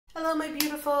Hello, my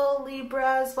beautiful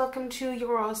Libras. Welcome to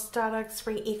your Ostara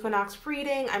Spring Equinox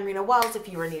reading. I'm Rena Wells. If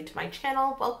you are new to my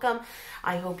channel, welcome.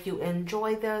 I hope you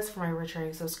enjoy this. For my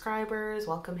returning subscribers,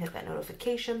 welcome. Hit that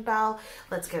notification bell.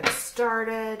 Let's get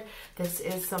started. This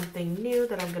is something new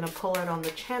that I'm going to pull out on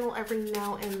the channel every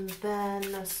now and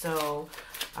then. So,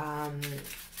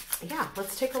 yeah,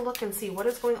 let's take a look and see what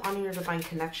is going on in your divine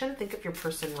connection. Think of your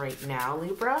person right now,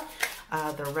 Libra.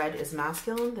 The red is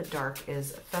masculine, the dark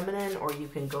is feminine, or you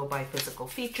can go by physical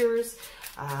features,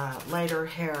 lighter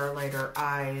hair, lighter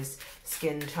eyes,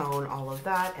 skin tone, all of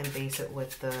that, and base it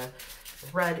with the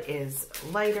red is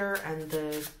lighter and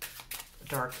the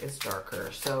dark is darker.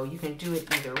 So you can do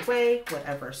it either way,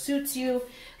 whatever suits you.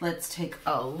 Let's take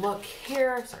a look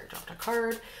here. Sorry, dropped a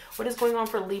card. What is going on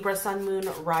for Libra, Sun, Moon,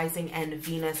 Rising, and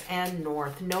Venus, and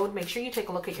North Node? Make sure you take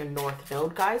a look at your North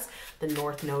Node, guys. The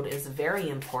North Node is very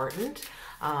important.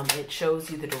 It shows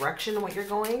you the direction, what you're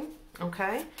going,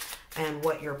 okay? And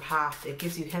what your path, it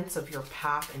gives you hints of your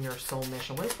path and your soul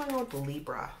mission. What is going on with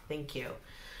Libra? Thank you.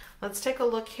 Let's take a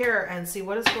look here and see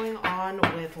what is going on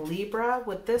with Libra.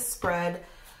 With this spread,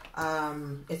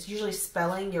 it's usually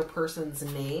spelling your person's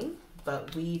name,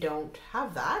 but we don't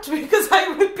have that because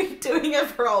I would be doing it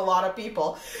for a lot of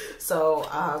people.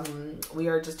 So we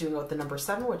are just doing it with the number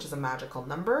 7, which is a magical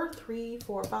number. 3,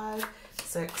 4, 5,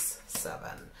 6,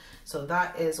 7. So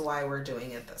that is why we're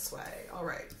doing it this way. All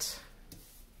right.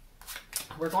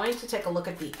 We're going to take a look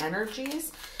at the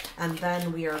energies, and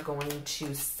then we are going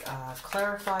to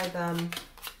clarify them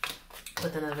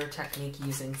with another technique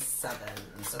using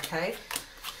 7s, okay?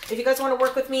 If you guys want to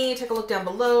work with me, take a look down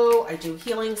below. I do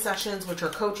healing sessions, which are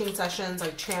coaching sessions.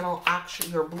 I channel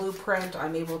your blueprint.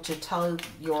 I'm able to tell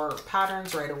your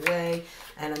patterns right away,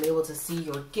 and I'm able to see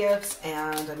your gifts,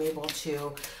 and I'm able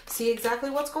to see exactly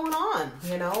what's going on,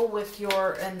 you know, with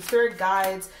your, and spirit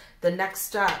guides the next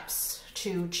steps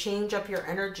to change up your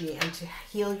energy and to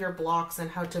heal your blocks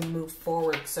and how to move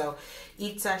forward. So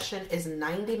each session is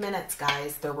 90 minutes,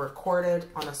 guys. They're recorded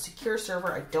on a secure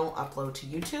server. I don't upload to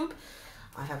YouTube.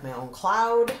 I have my own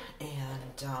cloud,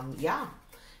 and yeah,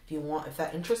 if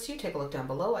that interests you, take a look down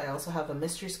below. I also have a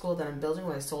mystery school that I'm building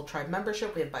with a Soul Tribe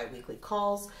membership. We have bi-weekly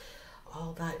calls.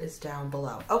 All that is down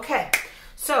below. Okay,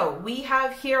 so we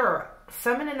have here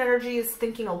feminine energy is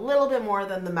thinking a little bit more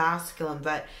than the masculine,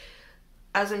 but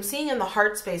as I'm seeing in the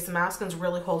heart space, the masculine's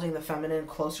really holding the feminine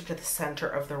closer to the center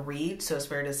of the read. So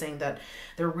Spirit is saying that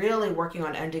they're really working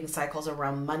on ending cycles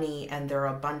around money and their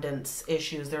abundance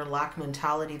issues, their lack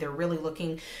mentality. They're really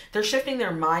they're shifting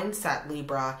their mindset,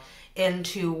 Libra,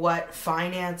 into what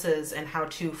finances and how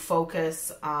to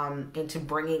focus into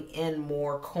bringing in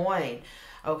more coin.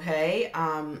 Okay.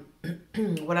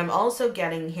 What I'm also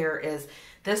getting here is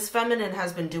this feminine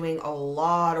has been doing a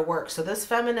lot of work. So this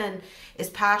feminine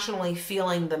is passionately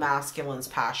feeling the masculine's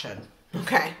passion.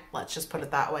 Okay, let's just put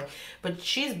it that way. But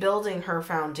she's building her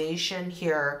foundation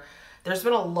here. There's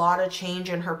been a lot of change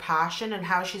in her passion and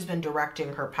how she's been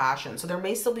directing her passion. So there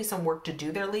may still be some work to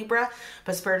do there, Libra.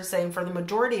 But Spirit is saying for the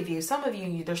majority of you, some of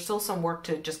you, there's still some work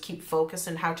to just keep focused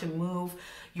and how to move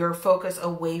your focus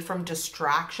away from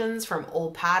distractions, from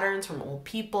old patterns, from old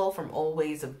people, from old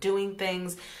ways of doing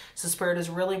things. So Spirit is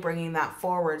really bringing that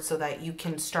forward so that you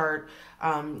can start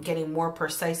getting more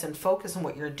precise and focused on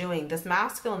what you're doing. This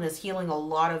masculine is healing a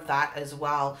lot of that as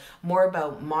well. More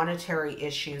about monetary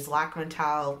issues, lack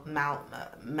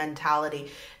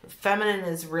mentality. Feminine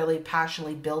is really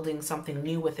passionately building something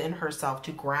new within herself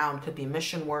to ground. Could be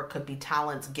mission work, could be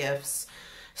talents, gifts,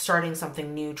 starting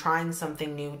something new, trying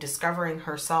something new, discovering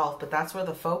herself. But that's where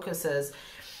the focus is.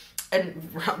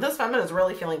 And this feminine is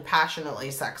really feeling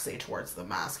passionately sexy towards the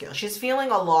masculine. She's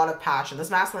feeling a lot of passion. This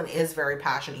masculine is very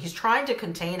passionate. He's trying to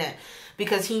contain it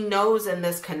because he knows in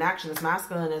this connection, this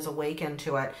masculine is awakened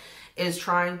to it, is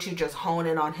trying to just hone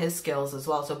in on his skills as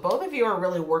well. So both of you are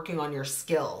really working on your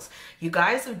skills. You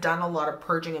guys have done a lot of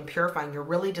purging and purifying. You're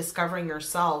really discovering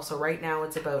yourself. So right now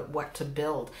it's about what to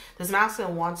build. This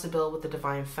masculine wants to build with the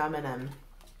divine feminine.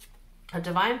 A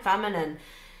divine feminine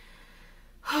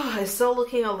is still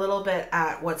looking a little bit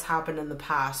at what's happened in the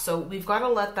past. So we've got to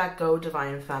let that go,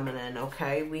 divine feminine,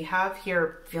 okay? We have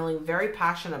here feeling very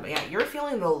passionate. Yeah, you're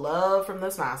feeling the love from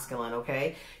this masculine,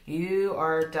 okay? You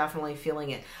are definitely feeling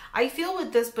it. I feel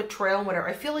with this betrayal and whatever,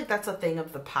 I feel like that's a thing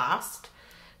of the past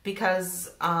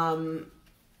because the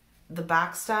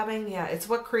backstabbing, yeah, it's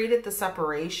what created the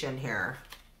separation here,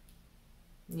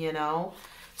 you know?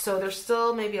 So there's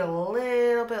still maybe a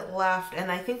little bit left.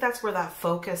 And I think that's where that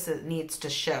focus needs to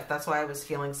shift. That's why I was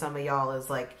feeling some of y'all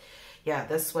is like, yeah,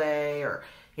 this way, or,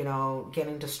 you know,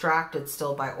 getting distracted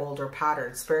still by older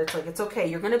patterns. Spirit's like, it's okay.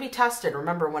 You're going to be tested.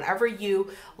 Remember, whenever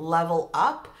you level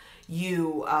up,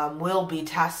 you will be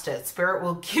tested. Spirit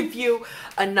will give you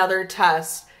another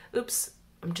test. Oops,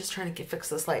 I'm just trying to fix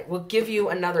this light. We'll give you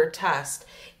another test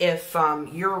if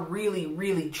you're really,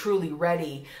 really, truly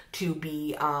ready to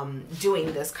be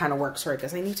doing this kind of work. Sorry,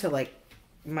 guys, I need to, like,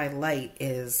 my light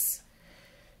is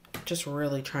just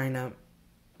really trying to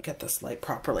get this light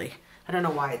properly. I don't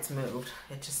know why it's moved.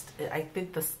 I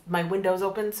think my window's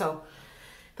open, so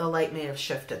the light may have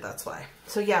shifted. That's why.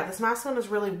 So yeah, this masculine is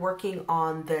really working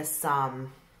on this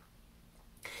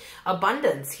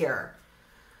abundance here.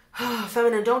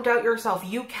 Feminine, don't doubt yourself.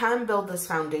 You can build this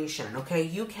foundation, okay?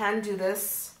 You can do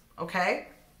this, okay?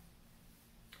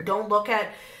 Don't look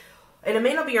at, and it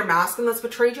may not be your masculine that's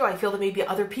betrayed you. I feel that maybe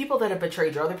other people that have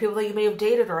betrayed you, other people that you may have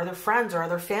dated, or other friends, or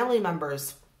other family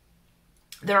members.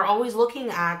 They're always looking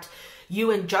at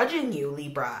you and judging you,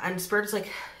 Libra. And Spirit is like,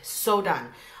 so done.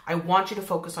 I want you to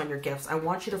focus on your gifts. I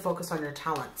want you to focus on your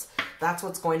talents. That's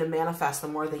what's going to manifest the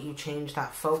more that you change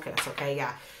that focus, okay?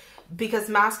 Yeah. Because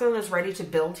masculine is ready to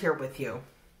build here with you.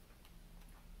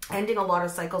 Ending a lot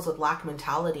of cycles with lack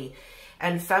mentality.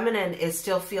 And feminine is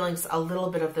still feeling a little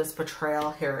bit of this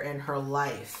betrayal here in her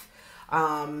life.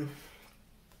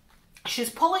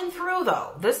 She's pulling through,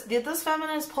 though. This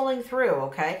feminine is pulling through,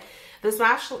 okay? This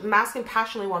masculine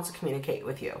passionately wants to communicate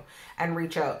with you and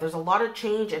reach out. There's a lot of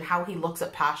change in how he looks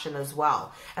at passion as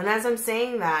well. And as I'm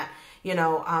saying that, you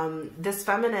know, this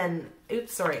feminine,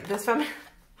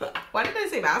 why did I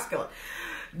say masculine?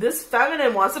 This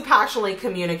feminine wants to passionately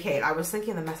communicate. I was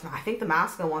thinking I think the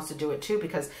masculine wants to do it too,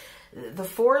 because the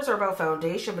fours are about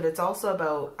foundation, but it's also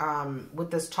about,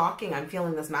 with this talking, I'm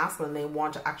feeling this masculine, they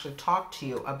want to actually talk to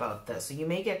you about this. So you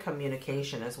may get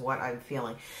communication is what I'm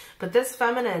feeling. But this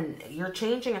feminine, you're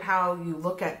changing in how you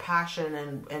look at passion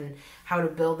and how to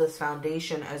build this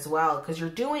foundation as well, because you're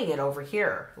doing it over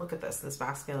here. Look at this. This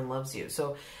masculine loves you.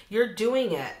 So you're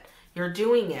doing it. You're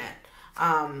doing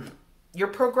it. You're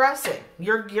progressing.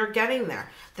 You're getting there.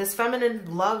 This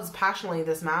feminine loves passionately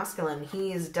this masculine.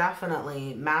 He is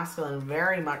definitely masculine,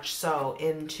 very much so,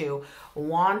 into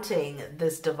wanting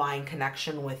this divine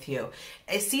connection with you.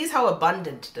 It sees how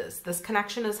abundant it is. This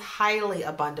connection is highly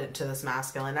abundant to this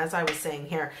masculine. As I was saying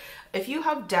here, if you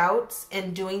have doubts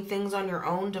in doing things on your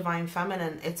own, divine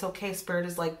feminine, it's okay. Spirit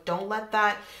is like, don't let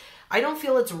that... I don't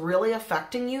feel it's really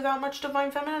affecting you that much,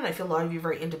 divine feminine. I feel a lot of you are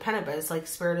very independent, but it's like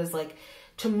Spirit is like,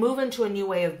 to move into a new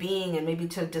way of being and maybe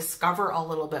to discover a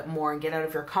little bit more and get out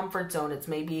of your comfort zone. It's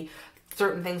maybe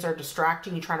certain things are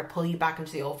distracting you, trying to pull you back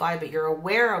into the old vibe, but you're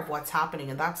aware of what's happening,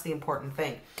 and that's the important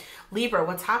thing. Libra,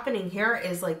 what's happening here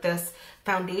is like this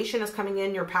foundation is coming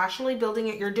in, you're passionately building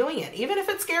it, you're doing it, even if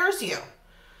it scares you.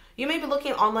 You may be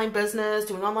looking at online business,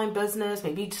 doing online business,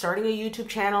 maybe starting a YouTube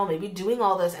channel, maybe doing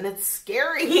all this, and it's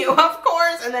scaring you, of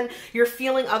course. And then you're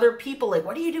feeling other people like,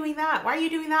 what are you doing that? Why are you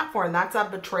doing that for? And that's a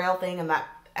betrayal thing and that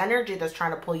energy that's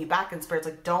trying to pull you back. And Spirit's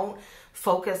like, don't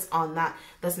focus on that.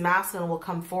 This masculine will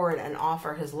come forward and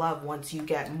offer his love once you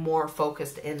get more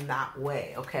focused in that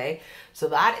way, okay? So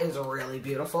that is really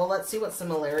beautiful. Let's see what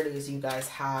similarities you guys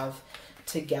have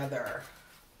together.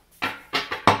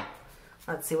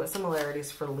 Let's see what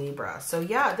similarities for Libra. So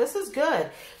yeah, this is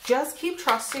good. Just keep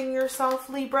trusting yourself,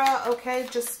 Libra, okay?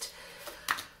 Just,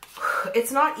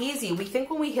 it's not easy. We think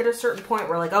when we hit a certain point,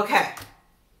 we're like, okay,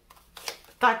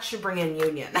 that should bring in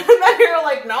union. And then you're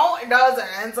like, no, it doesn't.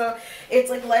 And so it's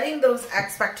like letting those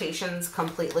expectations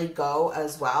completely go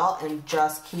as well and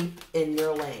just keep in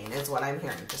your lane is what I'm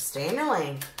hearing. Just stay in your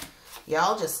lane.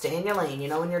 Y'all just stay in your lane. You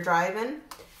know, when you're driving,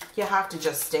 you have to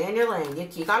just stay in your lane.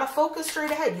 You got to focus straight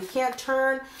ahead. You can't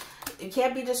turn, you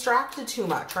can't be distracted too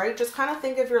much, right? Just kind of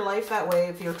think of your life that way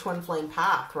if you're twin flame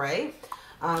path, right?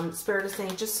 Spirit is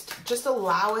saying just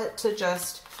allow it to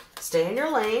just stay in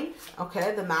your lane,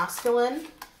 okay? The masculine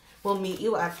will meet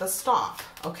you at the stop,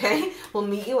 okay? Will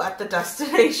meet you at the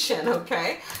destination,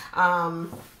 okay?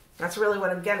 That's really what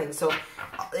I'm getting. So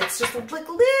it's just like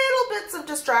little bits of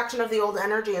distraction of the old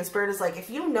energy. And Spirit is like, if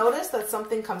you notice that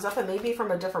something comes up and maybe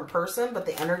from a different person, but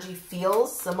the energy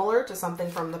feels similar to something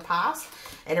from the past,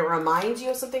 and it reminds you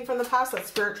of something from the past, that's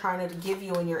Spirit trying to give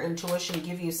you in your intuition,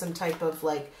 give you some type of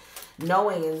like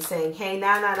knowing and saying, hey,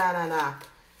 nah.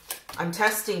 I'm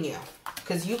testing you.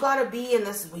 Because you got to be in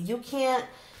this, you can't,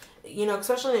 you know,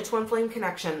 especially in a twin flame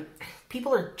connection,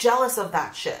 people are jealous of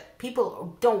that shit.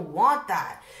 People don't want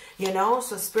that, you know?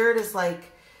 So Spirit is like,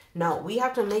 no, we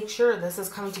have to make sure this is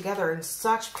coming together in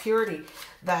such purity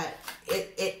that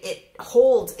it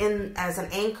holds in as an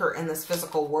anchor in this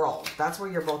physical world. That's where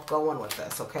you're both going with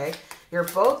this, okay? You're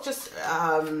both just,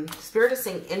 Spirit is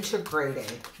saying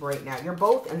integrating right now. You're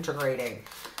both integrating.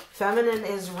 Feminine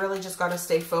is really just got to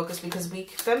stay focused, because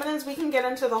feminines, we can get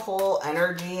into the whole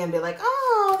energy and be like,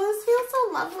 oh, this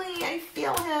so lovely. I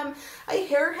feel him. I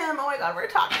hear him. Oh my God, we're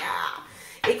talking. Ah.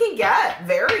 It can get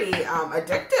very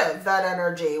addictive, that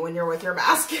energy, when you're with your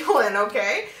masculine,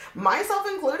 okay? Myself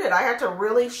included. I had to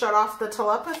really shut off the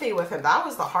telepathy with him. That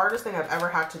was the hardest thing I've ever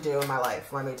had to do in my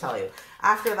life, let me tell you.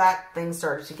 After that, things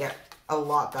started to get a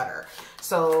lot better.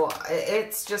 So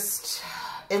it's just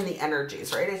in the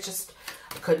energies, right? It's just,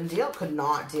 I couldn't deal, could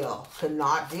not deal.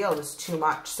 It was too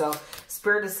much. So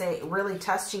Spirit is saying, really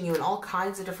testing you in all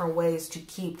kinds of different ways to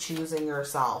keep choosing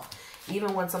yourself.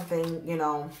 Even when something, you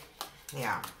know,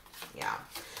 yeah.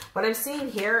 What I'm seeing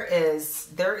here is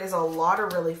there is a lot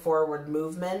of really forward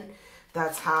movement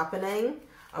that's happening.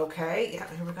 Okay, yeah,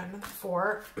 here we got another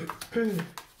 4.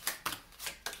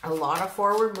 A lot of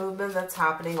forward movement that's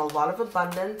happening, a lot of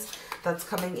abundance that's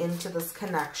coming into this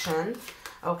connection.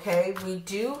 Okay, we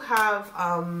do have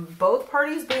both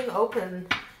parties being open.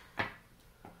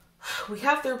 We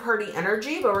have third-party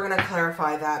energy, but we're going to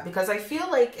clarify that because I feel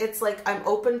like it's like I'm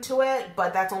open to it,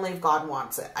 but that's only if God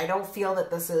wants it. I don't feel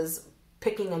that this is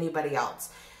picking anybody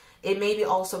else. It may be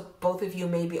also, both of you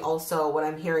may be also, what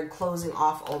I'm hearing, closing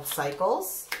off old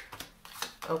cycles,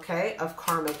 okay, of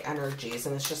karmic energies,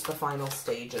 and it's just the final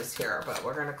stages here, but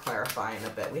we're going to clarify in a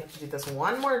bit. We have to do this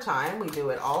one more time. We do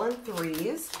it all in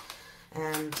 3s,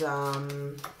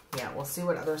 and yeah, we'll see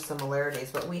what other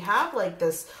similarities, but we have like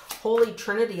this holy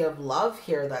trinity of love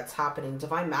here that's happening.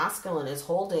 Divine masculine is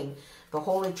holding the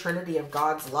holy trinity of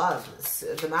God's love.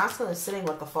 The masculine is sitting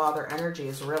with the father energy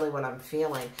is really what I'm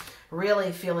feeling.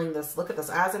 Really feeling this. Look at this.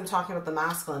 As I'm talking about the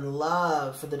masculine,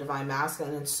 love for the divine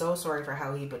masculine, and so sorry for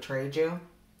how he betrayed you.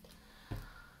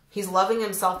 He's loving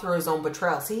himself through his own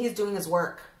betrayal. See, he's doing his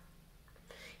work.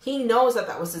 He knows that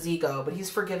that was his ego, but he's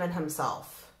forgiven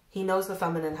himself. He knows the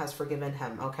feminine has forgiven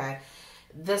him, okay?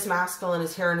 This masculine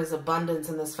is here in his abundance,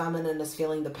 and this feminine is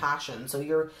feeling the passion. So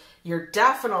you're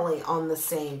definitely on the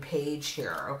same page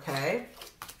here, okay?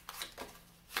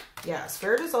 Yeah,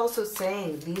 Spirit is also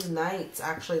saying these nights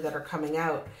actually that are coming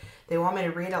out, they want me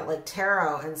to read out like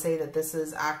tarot and say that this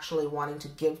is actually wanting to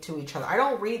give to each other. I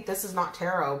don't read, this is not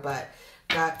tarot, but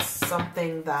that's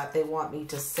something that they want me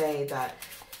to say, that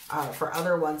for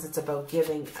other ones, it's about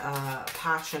giving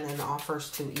passion and offers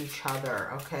to each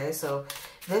other, okay? So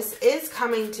this is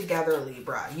coming together,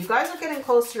 Libra. You guys are getting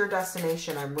close to your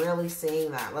destination. I'm really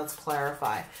seeing that. Let's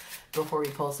clarify before we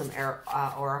pull some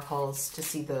oracles to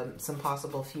see some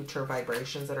possible future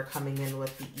vibrations that are coming in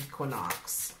with the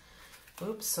equinox.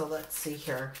 Oops, so let's see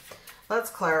here. Let's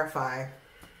clarify.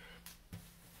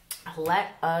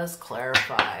 Let us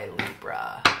clarify,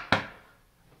 Libra.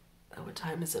 What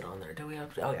time is it on there? Do we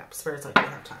have, oh yeah, Spirit's like, we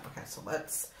have time. Okay, so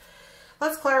let's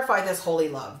clarify this holy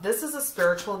love. This is a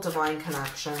spiritual divine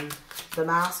connection. The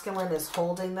masculine is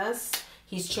holding this.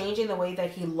 He's changing the way that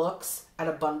he looks at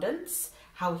abundance,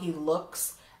 how he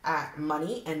looks at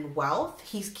money and wealth.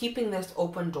 He's keeping this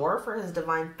open door for his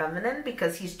divine feminine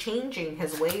because he's changing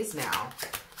his ways now.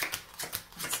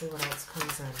 Let's see what else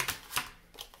comes in.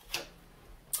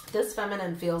 This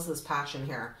feminine feels this passion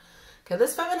here. Okay,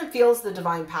 this feminine feels the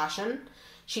divine passion.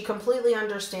 She completely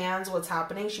understands what's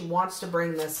happening. She wants to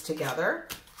bring this together.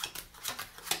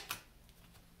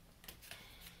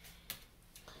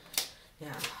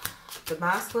 Yeah, the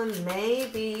masculine may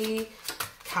be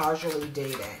casually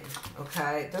dating.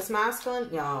 Okay, this masculine,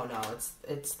 no,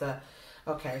 it's the,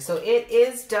 okay, so it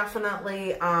is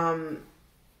definitely,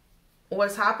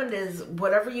 what's happened is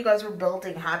whatever you guys were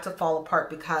building had to fall apart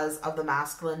because of the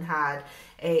masculine had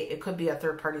it could be a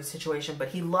third party situation, but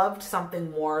he loved something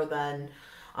more than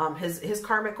his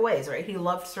karmic ways, right? He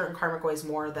loved certain karmic ways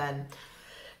more than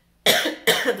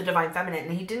the divine feminine,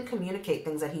 and he didn't communicate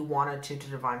things that he wanted to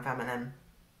divine feminine.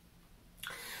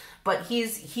 But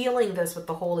he's healing this with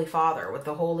the Holy Father, with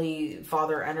the Holy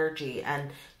Father energy, and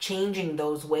changing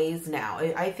those ways now.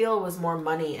 I feel it was more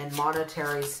money and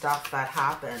monetary stuff that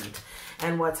happened.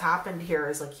 And what's happened here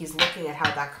is like he's looking at how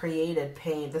that created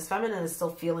pain. This feminine is still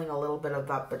feeling a little bit of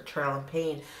that betrayal and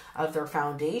pain of their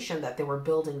foundation, that they were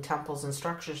building temples and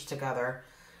structures together.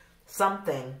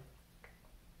 Something.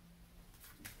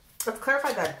 Let's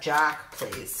clarify that Jack,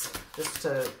 please. Just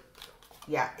to...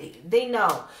 yeah, they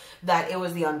know that it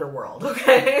was the underworld,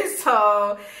 okay?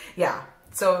 So, yeah.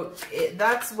 So,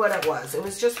 that's what it was. It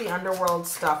was just the underworld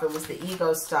stuff. It was the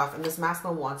ego stuff. And this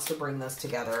masculine wants to bring this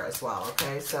together as well,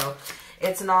 okay? So,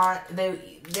 it's not...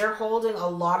 they're holding a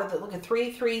lot of... look at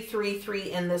 3, 3, 3,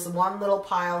 3 in this one little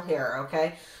pile here,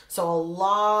 okay? So, a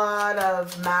lot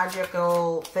of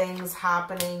magical things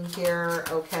happening here,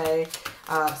 okay?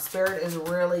 Spirit is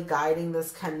really guiding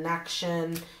this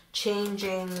connection,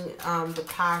 changing the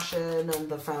passion and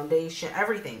the foundation,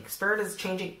 everything. Spirit is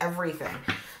changing everything.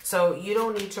 So you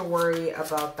don't need to worry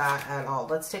about that at all.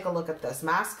 Let's take a look at this.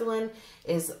 Masculine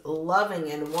is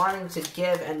loving and wanting to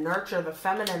give and nurture the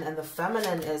feminine, and the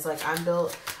feminine is like, I'm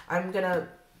going to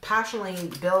passionately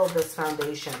build this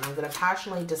foundation. I'm going to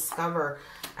passionately discover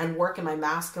and work in my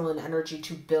masculine energy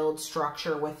to build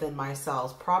structure within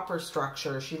myself, proper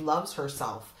structure. She loves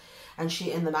herself, and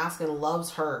the masculine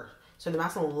loves her. So the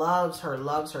masculine loves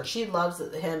her. She loves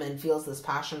him and feels this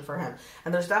passion for him.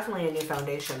 And there's definitely a new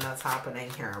foundation that's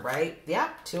happening here, right? Yeah,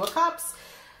 Two of Cups.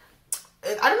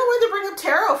 I don't know why they bring up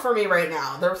tarot for me right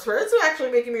now. The spirits are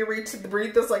actually making me read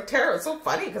this like tarot. It's so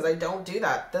funny because I don't do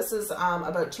that. This is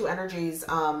about two energies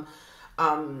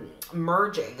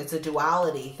merging. It's a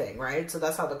duality thing, right? So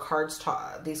that's how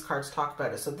these cards talk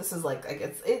about it. So this is like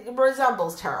it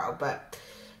resembles tarot, but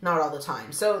not all the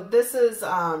time. So this is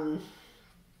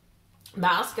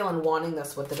masculine wanting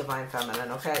this with the divine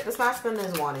feminine, okay? This masculine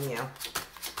is wanting you,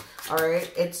 all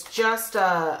right? It's just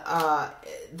the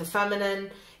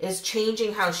feminine is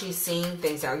changing how she's seeing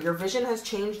things now. Your vision has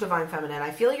changed, divine feminine. I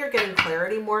feel you're getting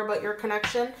clarity more about your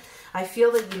connection. I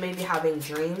feel that you may be having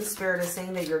dreams. Spirit is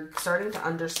saying that you're starting to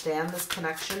understand this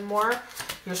connection more.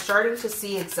 You're starting to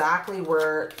see exactly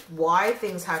why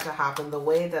things had to happen the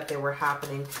way that they were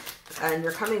happening. And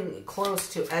you're coming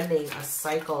close to ending a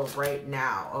cycle right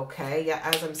now, okay? Yeah,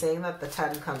 as I'm saying that, the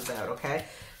 10 comes out, okay?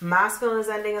 Masculine is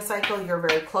ending a cycle. You're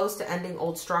very close to ending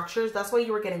old structures. That's why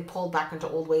you were getting pulled back into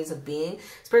old ways of being.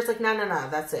 Spirit's like, no,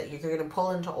 that's it. You're getting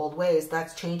pulled into old ways.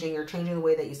 That's changing. You're changing the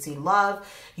way that you see love.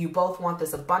 You both want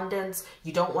this abundance.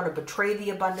 You don't want to betray the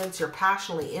abundance. You're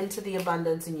passionately into the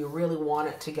abundance, and you really want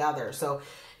it together. So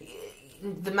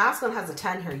the masculine has a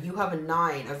 10 here. You have a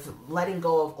 9 of letting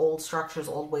go of old structures,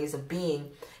 old ways of being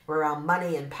around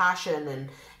money and passion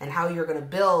and how you're going to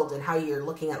build and how you're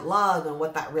looking at love and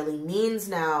what that really means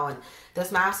now. And this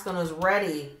masculine is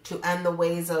ready to end the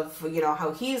ways of, you know,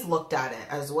 how he's looked at it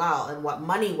as well and what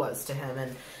money was to him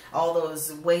and all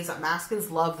those ways that masculines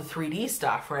love the 3D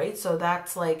stuff, right? So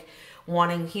that's like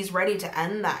he's ready to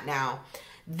end that now.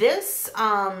 This,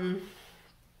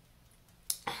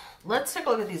 let's take a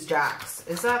look at these jacks.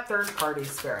 Is that third party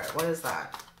spirit? What is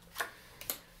that?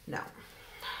 No.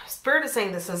 Spirit is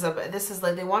saying this is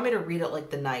like, they want me to read it like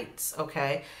the knights,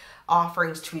 okay?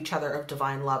 Offerings to each other of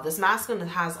divine love. This masculine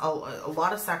has a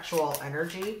lot of sexual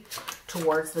energy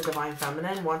towards the divine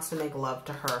feminine, wants to make love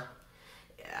to her.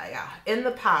 Yeah. In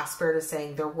the past, Spirit is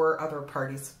saying there were other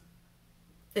parties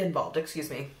involved,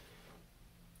 excuse me.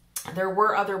 There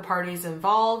were other parties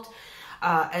involved.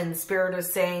 And Spirit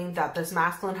is saying that this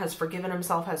masculine has forgiven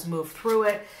himself, has moved through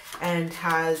it, and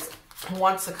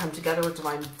wants to come together with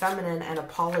divine feminine and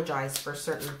apologize for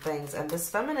certain things. And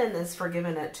this feminine is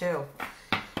forgiven it too.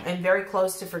 And very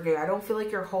close to forgiving. I don't feel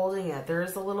like you're holding it. There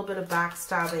is a little bit of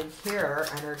backstabbing here,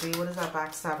 energy. What is that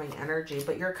backstabbing energy?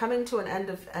 But you're coming to an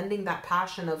end of ending that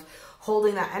passion of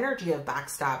holding that energy of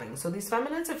backstabbing. So these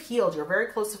feminines have healed. You're very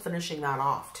close to finishing that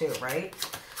off too, right?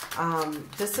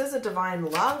 This is a divine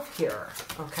love here,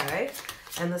 okay?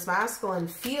 And this masculine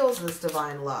feels this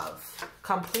divine love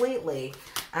completely.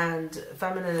 And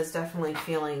feminine is definitely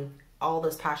feeling all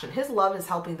this passion. His love is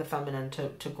helping the feminine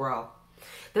to grow.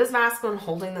 This masculine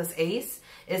holding this ace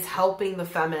is helping the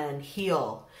feminine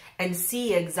heal and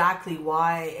see exactly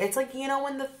why. It's like, you know,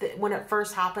 when it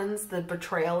first happens, the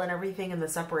betrayal and everything and the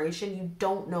separation, you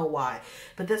don't know why.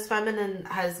 But this feminine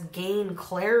has gained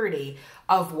clarity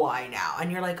of why now. And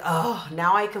you're like, oh,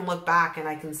 now I can look back and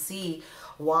I can see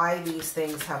why these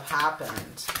things have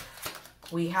happened.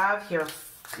 We have here,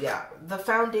 yeah, the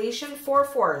foundation,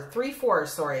 3-4,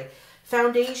 sorry.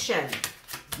 Foundation,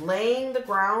 laying the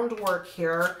groundwork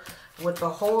here with the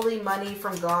holy money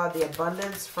from God, the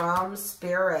abundance from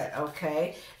Spirit,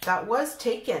 okay? That was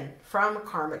taken from a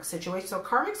karmic situation. So a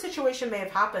karmic situation may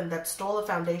have happened that stole the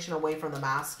foundation away from the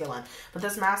masculine. But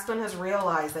this masculine has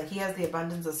realized that he has the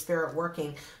abundance of Spirit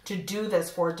working to do this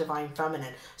for divine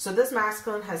feminine. So this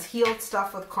masculine has healed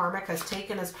stuff with karmic, has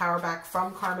taken his power back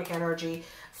from karmic energy,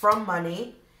 from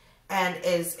money, and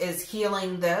is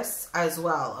healing this as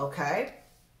well, okay?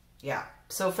 Yeah.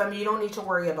 So feminine, you don't need to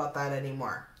worry about that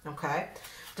anymore. Okay.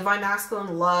 Divine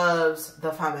masculine loves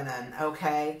the feminine.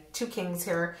 Okay. 2 kings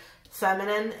here.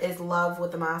 Feminine is love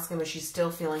with the masculine, but she's still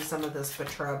feeling some of this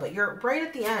betrayal. But you're right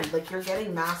at the end. Like, you're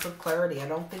getting massive clarity. I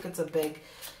don't think it's a big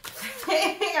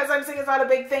thing. As I'm saying, it's not a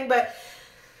big thing, but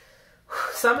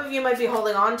some of you might be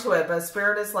holding on to it. But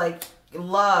Spirit is like,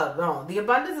 love. No, the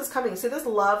abundance is coming. See, this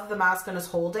love the masculine is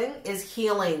holding is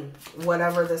healing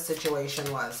whatever this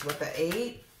situation was. With the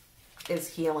 8, is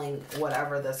healing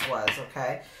whatever this was,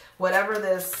 okay? Whatever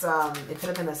this, it could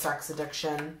have been a sex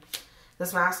addiction.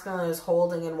 This masculine is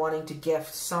holding and wanting to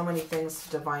gift so many things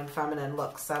to divine feminine.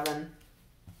 Look, 7.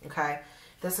 Okay.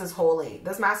 This is holy.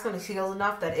 This masculine is healed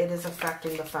enough that it is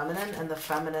affecting the feminine, and the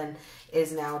feminine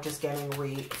is now just getting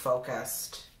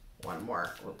refocused. One more.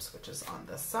 Oops, which is on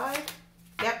this side.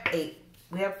 Yep, 8.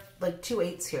 We have like 2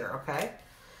 8s here, okay?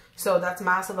 So that's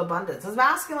massive abundance. This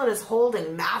masculine is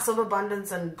holding massive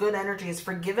abundance and good energy. He's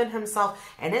forgiven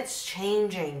himself, and it's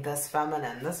changing this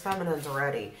feminine. This feminine's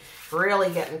ready.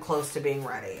 Really getting close to being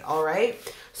ready, all right?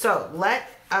 So let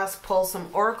us pull some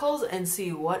oracles and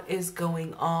see what is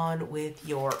going on with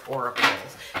your oracles.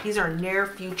 These are near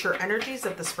future energies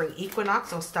that the spring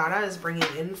equinox Ostara is bringing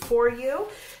in for you.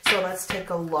 So let's take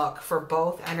a look for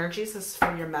both energies. This is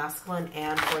for your masculine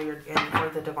and for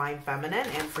the divine feminine,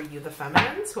 and for you, the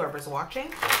feminines, whoever's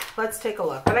watching. Let's take a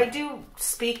look. But I do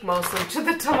speak mostly to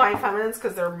the divine feminines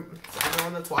because they're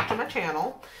everyone that's watching my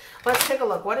channel. Let's take a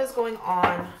look. What is going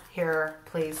on here,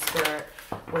 please, Spirit,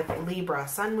 with Libra,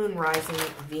 Sun, Moon, Rising,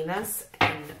 Venus,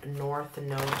 and North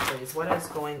Node, please? What is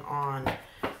going on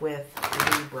with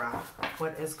Libra?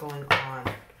 What is going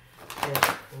on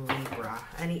with Libra?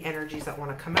 Any energies that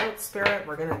want to come out, Spirit?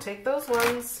 We're going to take those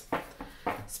ones.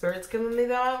 Spirit's giving me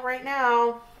that out right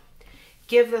now.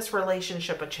 Give this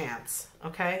relationship a chance,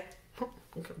 okay?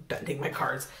 I'm bending my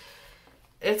cards.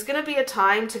 It's going to be a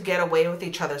time to get away with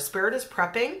each other. Spirit is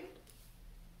prepping.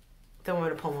 Then we're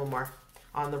going to pull one more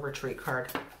on the retreat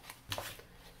card.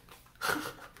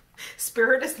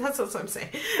 Spirit is, that's what I'm saying.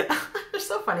 You're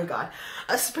so funny, God.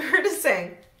 A spirit is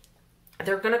saying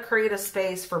they're going to create a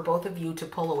space for both of you to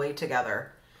pull away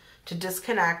together, to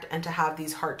disconnect, and to have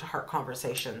these heart-to-heart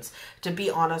conversations, to be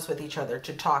honest with each other,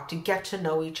 to talk, to get to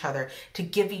know each other, to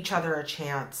give each other a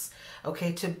chance,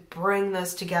 okay, to bring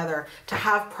this together, to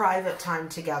have private time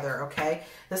together, okay?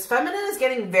 This feminine is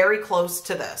getting very close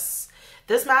to this.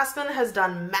 This masculine has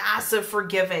done massive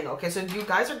forgiving, okay? So you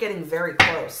guys are getting very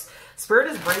close. Spirit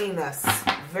is bringing this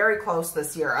very close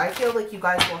this year. I feel like you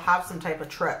guys will have some type of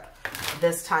trip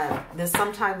this time,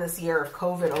 sometime this year if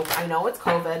COVID, I know it's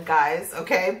COVID, guys,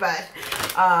 okay? But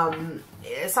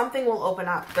something will open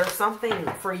up. There's something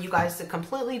for you guys to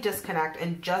completely disconnect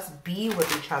and just be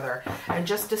with each other and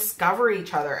just discover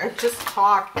each other and just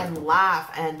talk and laugh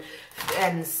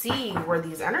and see where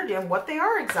these energy and what they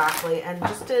are exactly, and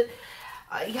just to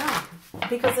yeah,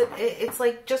 because it's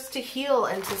like just to heal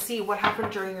and to see what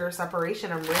happened during your separation.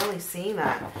 I'm really seeing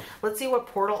that. Let's see what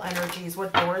portal energies,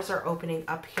 what doors are opening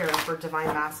up here for divine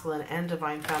masculine and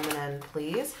divine feminine,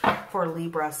 please, for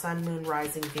Libra, Sun, Moon,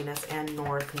 Rising, Venus, and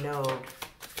North Node.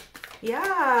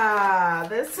 Yeah,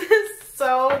 this is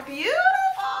so beautiful.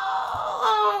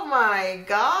 Oh my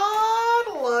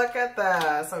God, look at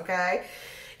this, okay?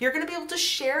 You're going to be able to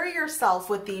share yourself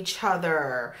with each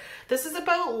other. This is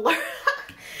about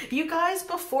you guys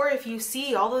before, if you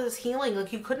see all of this healing,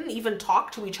 like you couldn't even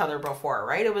talk to each other before,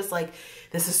 right? It was like,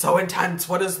 this is so intense.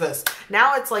 What is this?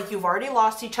 Now it's like you've already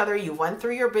lost each other. You went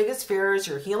through your biggest fears.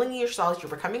 You're healing yourselves.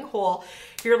 You're becoming whole.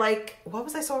 You're like, what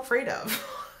was I so afraid of?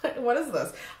 What is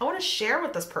this? I want to share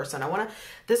with this person. I want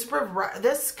to,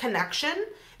 this connection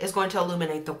is going to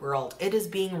illuminate the world. It is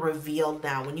being revealed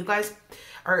now. When you guys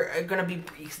are going to be,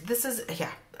 this is,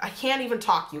 yeah, I can't even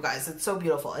talk, you guys. It's so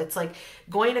beautiful. It's like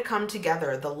going to come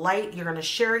together. The light, you're going to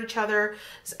share each other's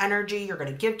energy. You're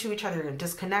going to give to each other. You're going to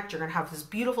disconnect. You're going to have this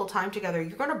beautiful time together.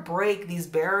 You're going to break these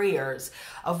barriers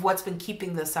of what's been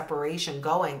keeping this separation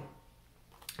going,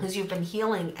 because you've been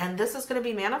healing, and this is going to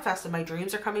be manifested. My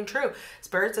dreams are coming true.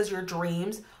 Spirit says your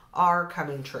dreams are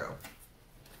coming true.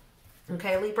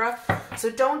 Okay, Libra? So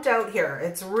don't doubt here.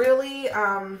 It's really,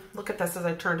 look at this as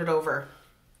I turned it over.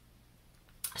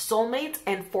 Soulmates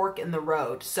and fork in the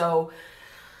road. So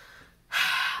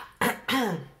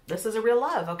this is a real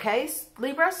love, okay,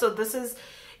 Libra? So this is,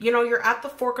 you know, you're at the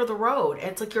fork of the road.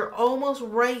 It's like you're almost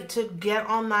right to get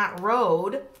on that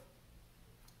road.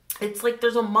 It's like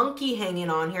there's a monkey hanging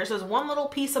on here. So there's one little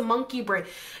piece of monkey brain.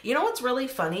 You know what's really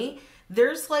funny?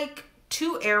 There's like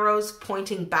 2 arrows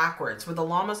pointing backwards where the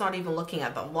llama's not even looking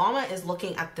at. The llama is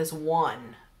looking at this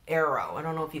one arrow. I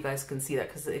don't know if you guys can see that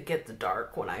because it gets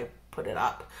dark when I put it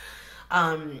up,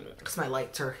 because my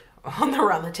lights are on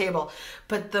around the table.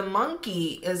 But the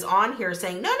monkey is on here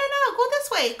saying, no, go this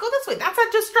way, go this way. That's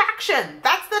a distraction.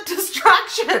 That's the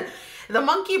distraction. The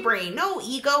monkey brain, no,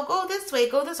 ego, go this way,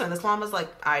 go this way. And this llama's like,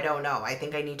 I don't know. I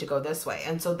think I need to go this way.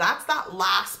 And so that's that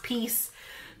last piece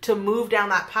to move down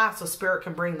that path so Spirit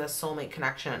can bring this soulmate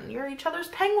connection. You're each other's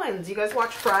penguins. You guys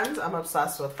watch Friends? I'm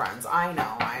obsessed with Friends. I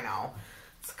know.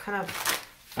 It's kind of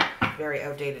very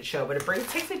outdated show, but it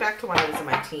takes me back to when I was in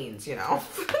my teens, you know.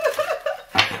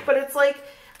 But it's like,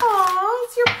 oh,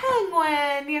 it's your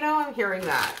penguin, you know. I'm hearing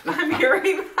that.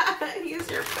 He's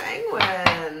your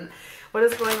penguin. What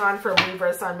is going on for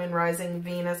Libra, Sun, Moon, Rising,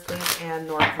 Venus, please, and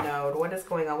North Node? What is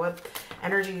going on? What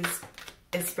energies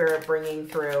is Spirit bringing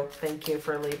through? Thank you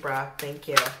for Libra. Thank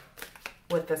you.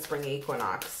 With the spring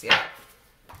equinox. Yeah.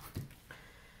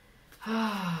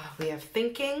 We have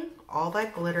thinking, all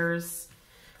that glitters,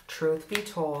 truth be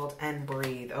told, and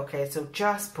breathe. Okay, so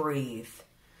just breathe.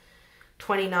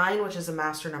 29, which is a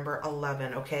master number,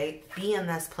 11, okay? Be in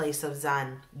this place of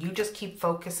Zen. You just keep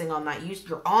focusing on that.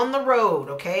 You're on the road,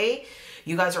 okay?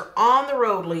 You guys are on the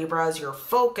road, Libras. You're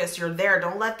focused. You're there.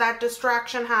 Don't let that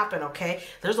distraction happen, okay?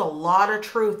 There's a lot of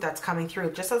truth that's coming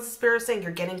through. Just as the Spirit's saying,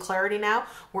 you're getting clarity now.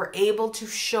 We're able to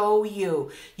show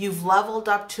you. You've leveled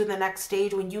up to the next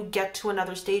stage. When you get to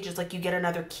another stage, it's like you get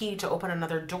another key to open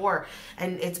another door.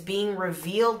 And it's being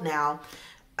revealed now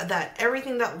that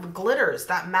everything that glitters,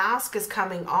 that mask is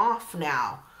coming off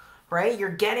now, right?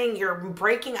 You're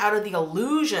breaking out of the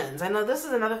illusions. I know this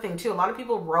is another thing too. A lot of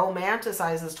people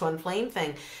romanticize this twin flame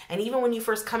thing. And even when you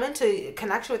first come into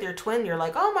connection with your twin, you're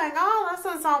like, oh my God, this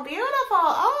is so beautiful.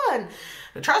 Oh,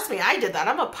 and trust me, I did that.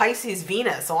 I'm a Pisces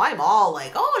Venus. So I'm all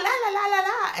like, oh, la, la, la, la,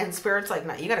 la. And Spirit's like,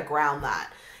 no, you got to ground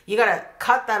that. You got to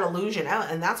cut that illusion out.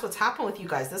 And that's what's happened with you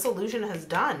guys. This illusion has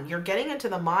done. You're getting into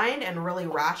the mind and really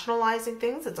rationalizing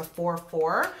things. It's a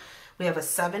 4-4. We have a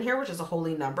 7 here, which is a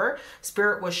holy number.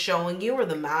 Spirit was showing you where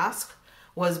the mask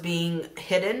was being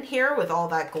hidden here with all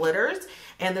that glitters.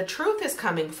 And the truth is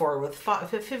coming forward with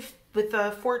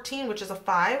the 14, which is a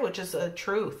 5, which is a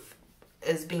truth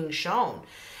is being shown.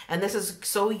 And this is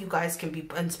so you guys can be,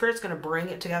 and Spirit's going to bring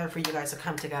it together for you guys to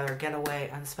come together, get away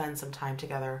and spend some time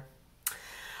together.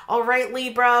 All right,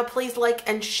 Libra, please like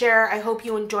and share. I hope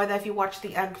you enjoy that. If you watch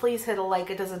the end, please hit a like.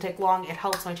 It doesn't take long. It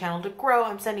helps my channel to grow.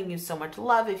 I'm sending you so much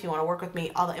love. If you want to work with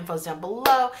me, all the info is down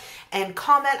below. And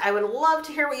comment. I would love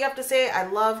to hear what you have to say. I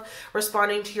love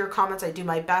responding to your comments. I do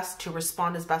my best to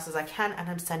respond as best as I can. And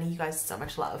I'm sending you guys so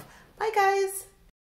much love. Bye, guys.